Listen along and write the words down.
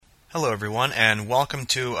Hello everyone, and welcome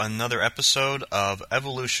to another episode of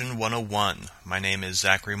Evolution 101. My name is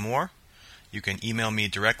Zachary Moore. You can email me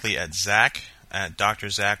directly at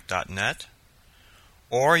zach@drzach.net,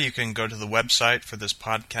 or you can go to the website for this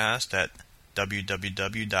podcast at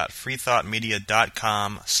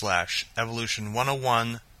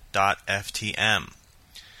www.freethoughtmedia.com/evolution101.ftm.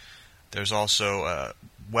 There's also a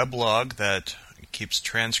weblog that keeps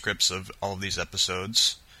transcripts of all of these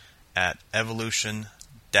episodes at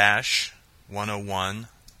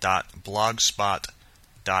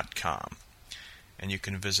evolution-101.blogspot.com, and you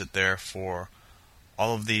can visit there for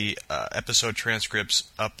all of the episode transcripts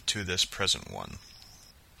up to this present one.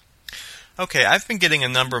 Okay, I've been getting a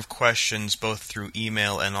number of questions both through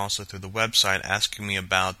email and also through the website asking me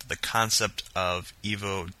about the concept of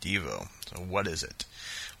Evo-Devo. So what is it?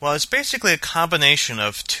 Well, it's basically a combination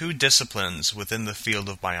of two disciplines within the field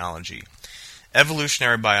of biology: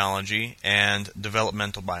 evolutionary biology and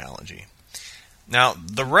developmental biology. Now,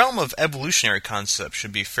 the realm of evolutionary concepts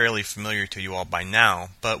should be fairly familiar to you all by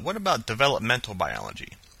now, but what about developmental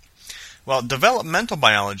biology? Well, developmental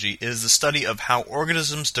biology is the study of how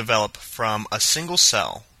organisms develop from a single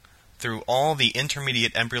cell through all the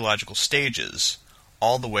intermediate embryological stages,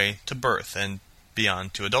 all the way to birth and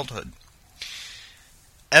beyond to adulthood.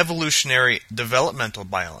 Evolutionary developmental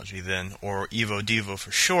biology, then, or Evo-Devo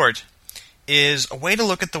for short, is a way to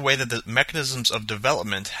look at the way that the mechanisms of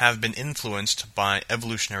development have been influenced by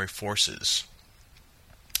evolutionary forces.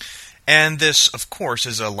 And this, of course,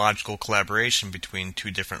 is a logical collaboration between two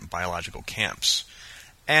different biological camps.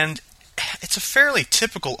 And it's a fairly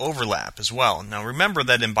typical overlap as well. Now remember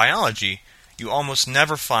that in biology, you almost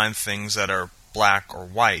never find things that are black or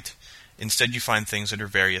white. Instead, you find things that are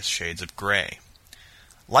various shades of gray.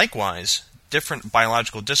 Likewise, different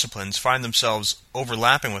biological disciplines find themselves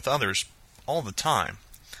overlapping with others all the time.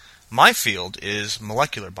 My field is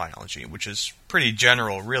molecular biology, which is pretty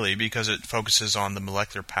general really because it focuses on the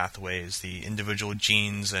molecular pathways, the individual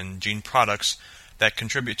genes and gene products that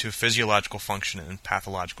contribute to physiological function and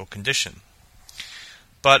pathological condition.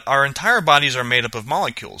 But our entire bodies are made up of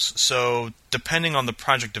molecules, so depending on the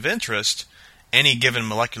project of interest, any given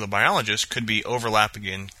molecular biologist could be overlapping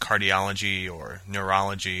in cardiology or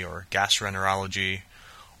neurology or gastroenterology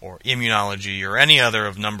or immunology or any other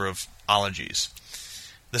of number of ologies.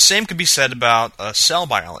 The same could be said about a cell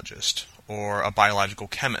biologist or a biological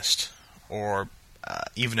chemist or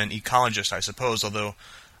even an ecologist, I suppose, although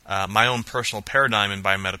my own personal paradigm in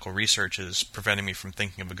biomedical research is preventing me from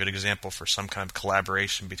thinking of a good example for some kind of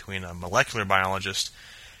collaboration between a molecular biologist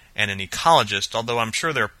and an ecologist, although I'm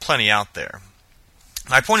sure there are plenty out there.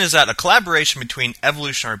 My point is that a collaboration between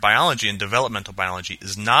evolutionary biology and developmental biology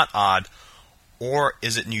is not odd, or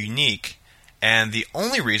is it unique, and the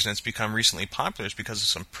only reason it's become recently popular is because of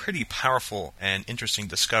some pretty powerful and interesting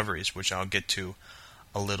discoveries, which I'll get to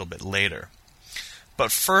a little bit later.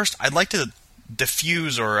 But first, I'd like to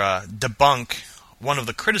diffuse or debunk one of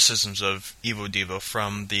the criticisms of Evo-Devo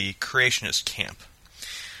from the creationist camp.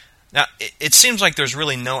 Now, it seems like there's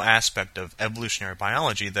really no aspect of evolutionary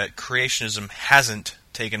biology that creationism hasn't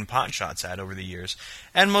taken potshots at over the years,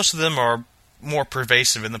 and most of them are more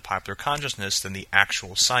pervasive in the popular consciousness than the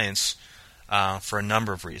actual science for a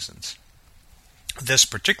number of reasons. This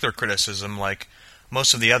particular criticism, like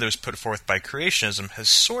most of the others put forth by creationism, has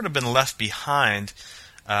sort of been left behind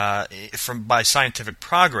by scientific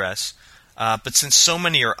progress, but since so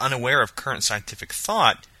many are unaware of current scientific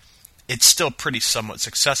thought, it's still pretty somewhat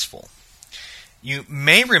successful. You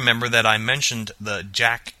may remember that I mentioned the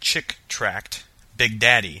Jack Chick tract, Big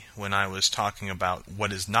Daddy, when I was talking about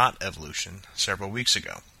what is not evolution several weeks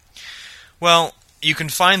ago. Well, you can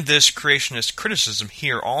find this creationist criticism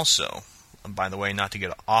here also. By the way, not to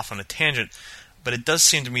get off on a tangent, but it does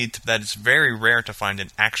seem to me that it's very rare to find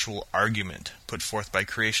an actual argument put forth by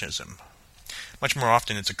creationism. Much more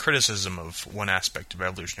often it's a criticism of one aspect of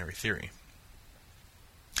evolutionary theory.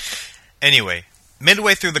 Anyway,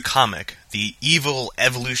 midway through the comic, the evil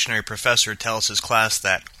evolutionary professor tells his class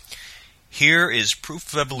that here is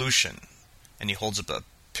proof of evolution, and he holds up a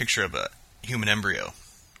picture of a human embryo.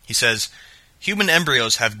 He says, human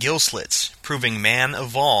embryos have gill slits, proving man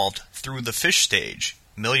evolved through the fish stage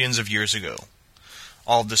millions of years ago.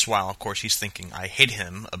 All this while, of course, he's thinking, I hate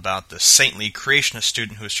him, about the saintly creationist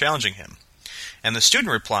student who is challenging him. And the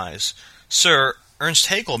student replies, Sir, Ernst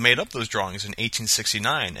Haeckel made up those drawings in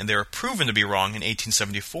 1869, and they were proven to be wrong in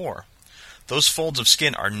 1874. Those folds of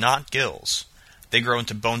skin are not gills. They grow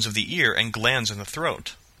into bones of the ear and glands in the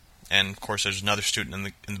throat. And, of course, there's another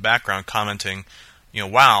student in the background commenting,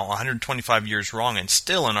 wow, 125 years wrong and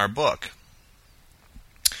still in our book.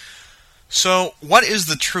 So, what is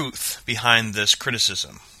the truth behind this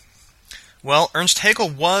criticism? Well, Ernst Haeckel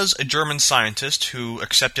was a German scientist who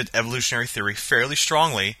accepted evolutionary theory fairly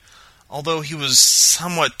strongly, although he was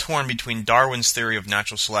somewhat torn between Darwin's theory of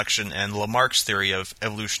natural selection and Lamarck's theory of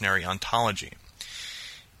evolutionary ontology.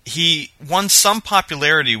 He won some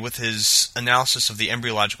popularity with his analysis of the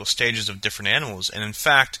embryological stages of different animals, and in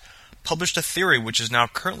fact published a theory which is now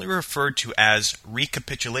currently referred to as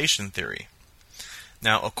recapitulation theory.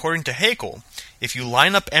 Now, according to Haeckel, if you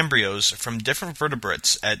line up embryos from different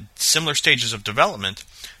vertebrates at similar stages of development,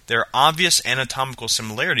 there are obvious anatomical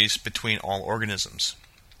similarities between all organisms.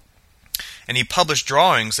 And he published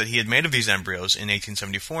drawings that he had made of these embryos in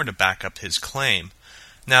 1874 to back up his claim.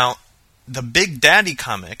 Now, the Big Daddy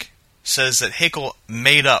comic says that Haeckel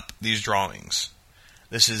made up these drawings.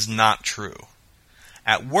 This is not true.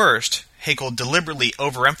 At worst, Haeckel deliberately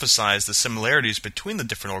overemphasized the similarities between the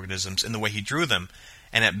different organisms in the way he drew them,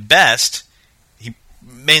 and at best, he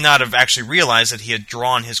may not have actually realized that he had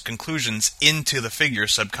drawn his conclusions into the figure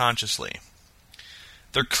subconsciously.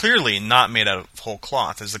 They're clearly not made out of whole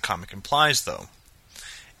cloth, as the comic implies, though.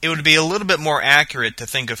 It would be a little bit more accurate to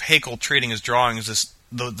think of Haeckel treating his drawings as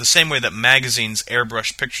the same way that magazines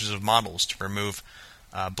airbrush pictures of models to remove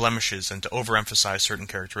blemishes and to overemphasize certain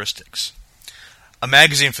characteristics. A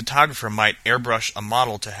magazine photographer might airbrush a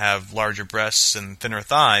model to have larger breasts and thinner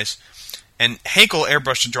thighs, and Haeckel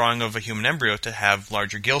airbrushed a drawing of a human embryo to have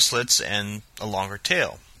larger gill slits and a longer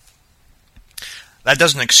tail. That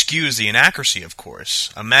doesn't excuse the inaccuracy, of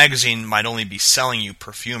course. A magazine might only be selling you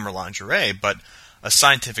perfume or lingerie, but a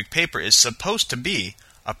scientific paper is supposed to be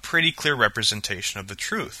a pretty clear representation of the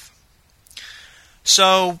truth.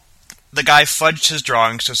 So, the guy fudged his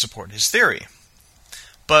drawings to support his theory.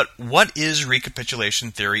 But what is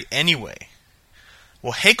recapitulation theory anyway?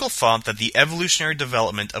 Well, Haeckel thought that the evolutionary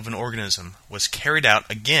development of an organism was carried out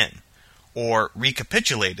again, or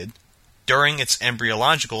recapitulated, during its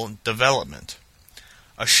embryological development.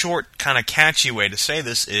 A short, kind of catchy way to say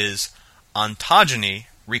this is ontogeny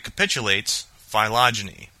recapitulates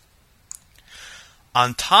phylogeny.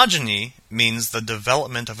 Ontogeny means the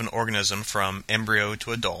development of an organism from embryo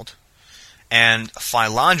to adult, and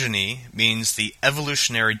phylogeny means the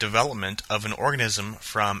evolutionary development of an organism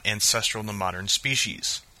from ancestral to modern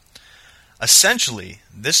species. Essentially,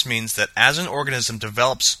 this means that as an organism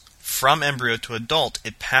develops from embryo to adult,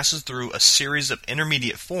 it passes through a series of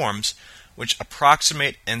intermediate forms which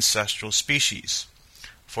approximate ancestral species.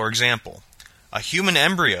 For example, a human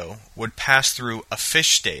embryo would pass through a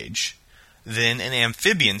fish stage, then an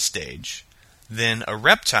amphibian stage, then a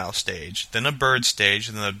reptile stage, then a bird stage,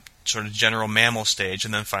 and then a sort of general mammal stage,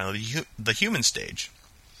 and then finally the human stage.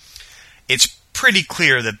 It's pretty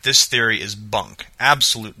clear that this theory is bunk,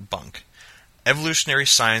 absolute bunk. Evolutionary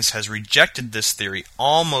science has rejected this theory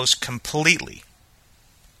almost completely.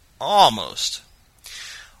 Almost.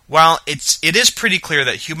 While it is pretty clear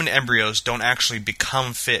that human embryos don't actually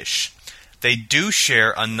become fish, they do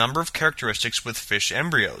share a number of characteristics with fish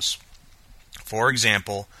embryos. For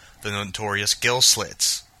example, the notorious gill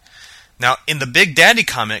slits. Now, in the Big Daddy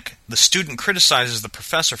comic, the student criticizes the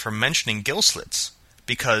professor for mentioning gill slits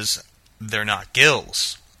because they're not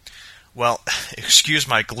gills. Well, excuse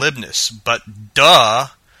my glibness, but duh!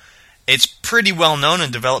 It's pretty well known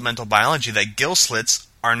in developmental biology that gill slits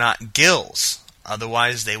are not gills.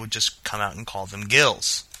 Otherwise, they would just come out and call them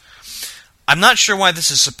gills. I'm not sure why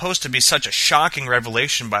this is supposed to be such a shocking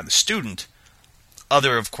revelation by the student,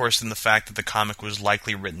 other, of course, than the fact that the comic was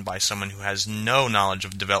likely written by someone who has no knowledge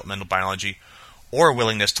of developmental biology or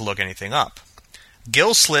willingness to look anything up.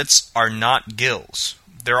 Gill slits are not gills.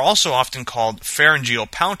 They're also often called pharyngeal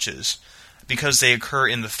pouches because they occur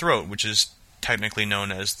in the throat, which is technically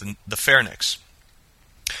known as the pharynx.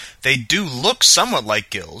 They do look somewhat like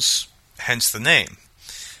gills, hence the name.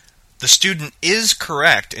 The student is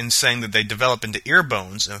correct in saying that they develop into ear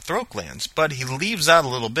bones and throat glands, but he leaves out a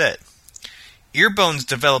little bit. Ear bones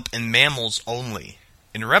develop in mammals only.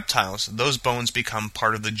 In reptiles, those bones become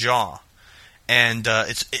part of the jaw. And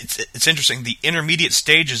it's interesting, the intermediate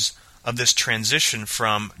stages of this transition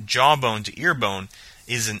from jawbone to ear bone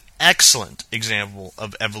is an excellent example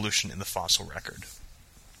of evolution in the fossil record.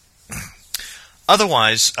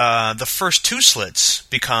 Otherwise, the first two slits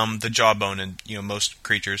become the jawbone in most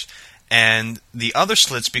creatures, and the other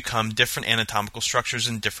slits become different anatomical structures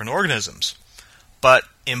in different organisms. But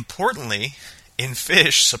importantly, in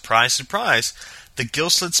fish, surprise, surprise, the gill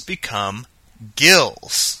slits become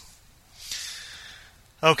gills.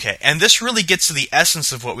 Okay, and this really gets to the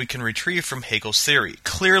essence of what we can retrieve from Haeckel's theory.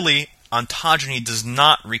 Clearly, ontogeny does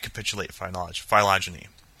not recapitulate phylogeny.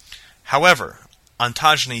 However,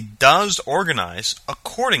 ontogeny does organize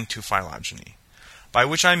according to phylogeny, by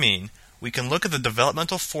which I mean we can look at the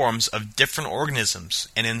developmental forms of different organisms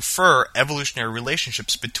and infer evolutionary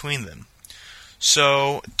relationships between them.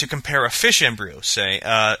 So, to compare a fish embryo, say,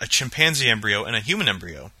 a chimpanzee embryo and a human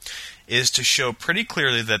embryo, is to show pretty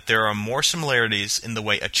clearly that there are more similarities in the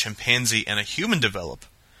way a chimpanzee and a human develop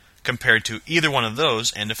compared to either one of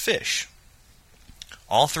those and a fish.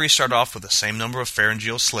 All three start off with the same number of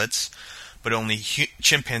pharyngeal slits, but only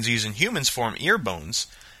chimpanzees and humans form ear bones,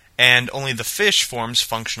 and only the fish forms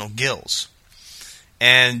functional gills.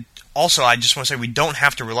 And also, I just want to say we don't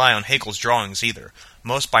have to rely on Haeckel's drawings either.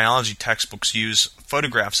 Most biology textbooks use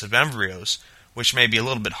photographs of embryos, which may be a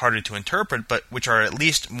little bit harder to interpret, but which are at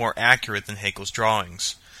least more accurate than Haeckel's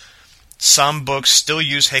drawings. Some books still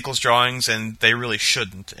use Haeckel's drawings, and they really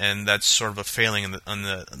shouldn't, and that's sort of a failing on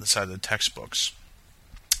the side of the textbooks.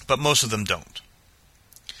 But most of them don't.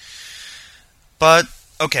 But,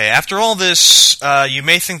 okay, after all this, you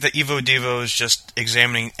may think that Evo-Devo is just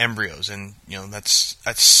examining embryos, and that's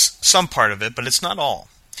some part of it, but it's not all.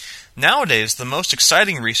 Nowadays, the most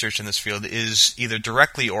exciting research in this field is either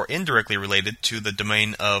directly or indirectly related to the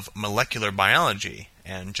domain of molecular biology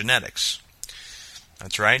and genetics.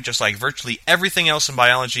 That's right, just like virtually everything else in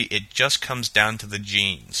biology, it just comes down to the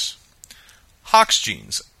genes. Hox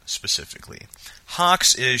genes, specifically.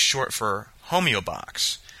 Hox is short for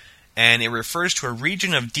homeobox, and it refers to a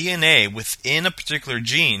region of DNA within a particular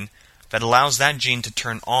gene that allows that gene to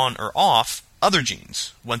turn on or off other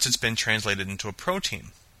genes once it's been translated into a protein.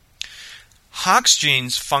 Hox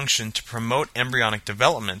genes function to promote embryonic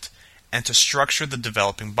development and to structure the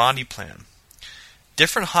developing body plan.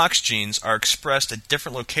 Different Hox genes are expressed at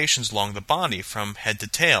different locations along the body from head to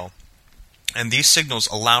tail, and these signals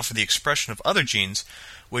allow for the expression of other genes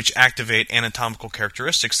which activate anatomical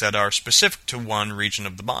characteristics that are specific to one region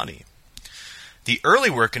of the body. The early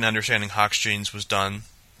work in understanding Hox genes was done,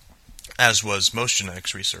 as was most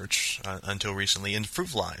genetics research until recently, in fruit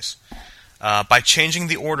flies. By changing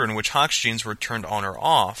the order in which Hox genes were turned on or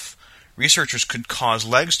off, researchers could cause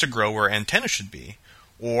legs to grow where antennae should be,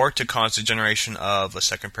 or to cause the generation of a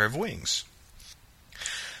second pair of wings.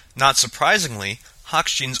 Not surprisingly,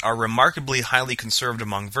 Hox genes are remarkably highly conserved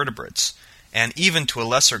among vertebrates, and even to a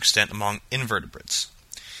lesser extent among invertebrates.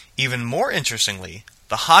 Even more interestingly,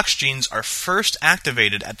 the Hox genes are first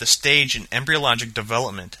activated at the stage in embryologic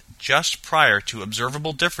development just prior to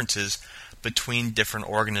observable differences between different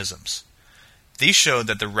organisms. These show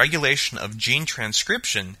that the regulation of gene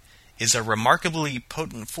transcription is a remarkably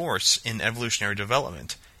potent force in evolutionary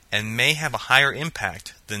development and may have a higher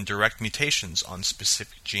impact than direct mutations on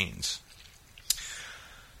specific genes.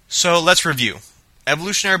 So let's review.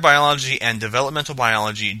 Evolutionary biology and developmental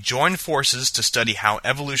biology join forces to study how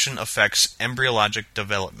evolution affects embryologic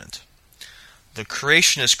development. The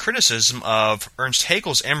creationist criticism of Ernst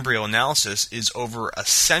Haeckel's embryo analysis is over a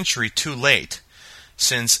century too late,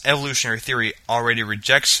 since evolutionary theory already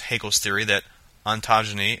rejects Haeckel's theory that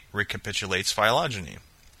ontogeny recapitulates phylogeny.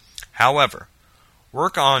 However,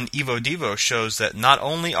 work on Evo-Devo shows that not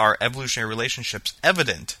only are evolutionary relationships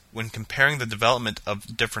evident when comparing the development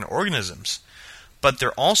of different organisms, but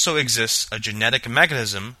there also exists a genetic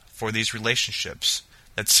mechanism for these relationships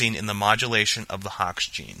that's seen in the modulation of the Hox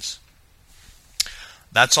genes.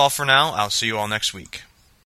 That's all for now. I'll see you all next week.